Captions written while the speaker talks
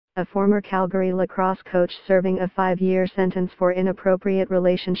a former Calgary lacrosse coach serving a 5-year sentence for inappropriate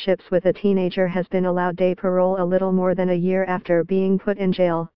relationships with a teenager has been allowed day parole a little more than a year after being put in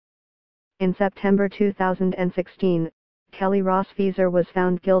jail. In September 2016, Kelly Ross Fieser was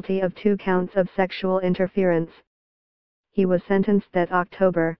found guilty of 2 counts of sexual interference. He was sentenced that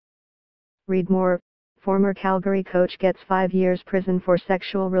October. Read more. Former Calgary coach gets 5 years prison for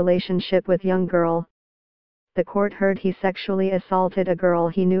sexual relationship with young girl. The court heard he sexually assaulted a girl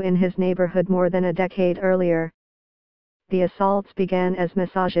he knew in his neighborhood more than a decade earlier. The assaults began as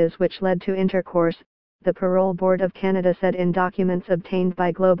massages which led to intercourse, the Parole Board of Canada said in documents obtained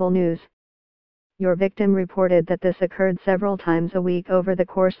by Global News. Your victim reported that this occurred several times a week over the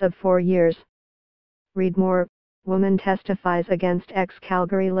course of 4 years. Read more. Woman testifies against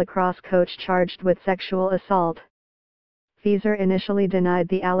ex-Calgary lacrosse coach charged with sexual assault. Fieser initially denied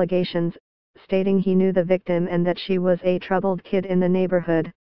the allegations, stating he knew the victim and that she was a troubled kid in the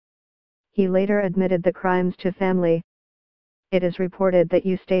neighborhood. He later admitted the crimes to family. It is reported that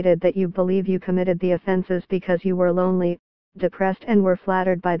you stated that you believe you committed the offenses because you were lonely, depressed and were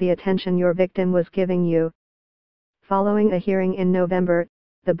flattered by the attention your victim was giving you. Following a hearing in November,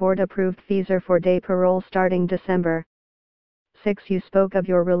 the board approved Fieser for day parole starting December 6. You spoke of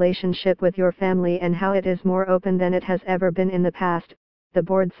your relationship with your family and how it is more open than it has ever been in the past, the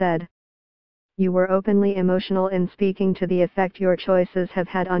board said. You were openly emotional in speaking to the effect your choices have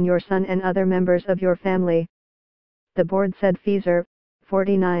had on your son and other members of your family. The board said Fieser,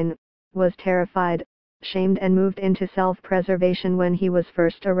 49, was terrified, shamed and moved into self-preservation when he was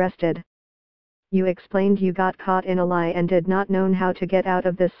first arrested. You explained you got caught in a lie and did not know how to get out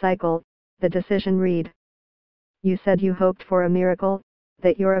of this cycle, the decision read. You said you hoped for a miracle,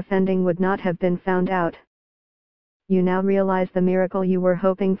 that your offending would not have been found out. You now realize the miracle you were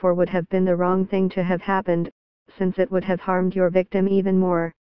hoping for would have been the wrong thing to have happened, since it would have harmed your victim even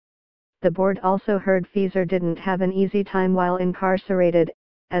more. The board also heard Fieser didn't have an easy time while incarcerated,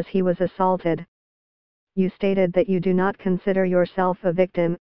 as he was assaulted. You stated that you do not consider yourself a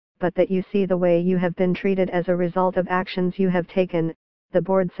victim, but that you see the way you have been treated as a result of actions you have taken, the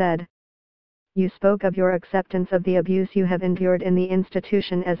board said. You spoke of your acceptance of the abuse you have endured in the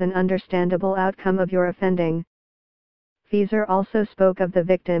institution as an understandable outcome of your offending. Fieser also spoke of the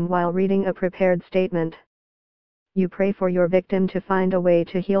victim while reading a prepared statement. You pray for your victim to find a way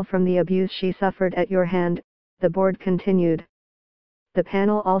to heal from the abuse she suffered at your hand, the board continued. The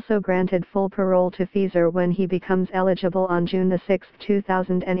panel also granted full parole to Fieser when he becomes eligible on June 6,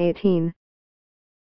 2018.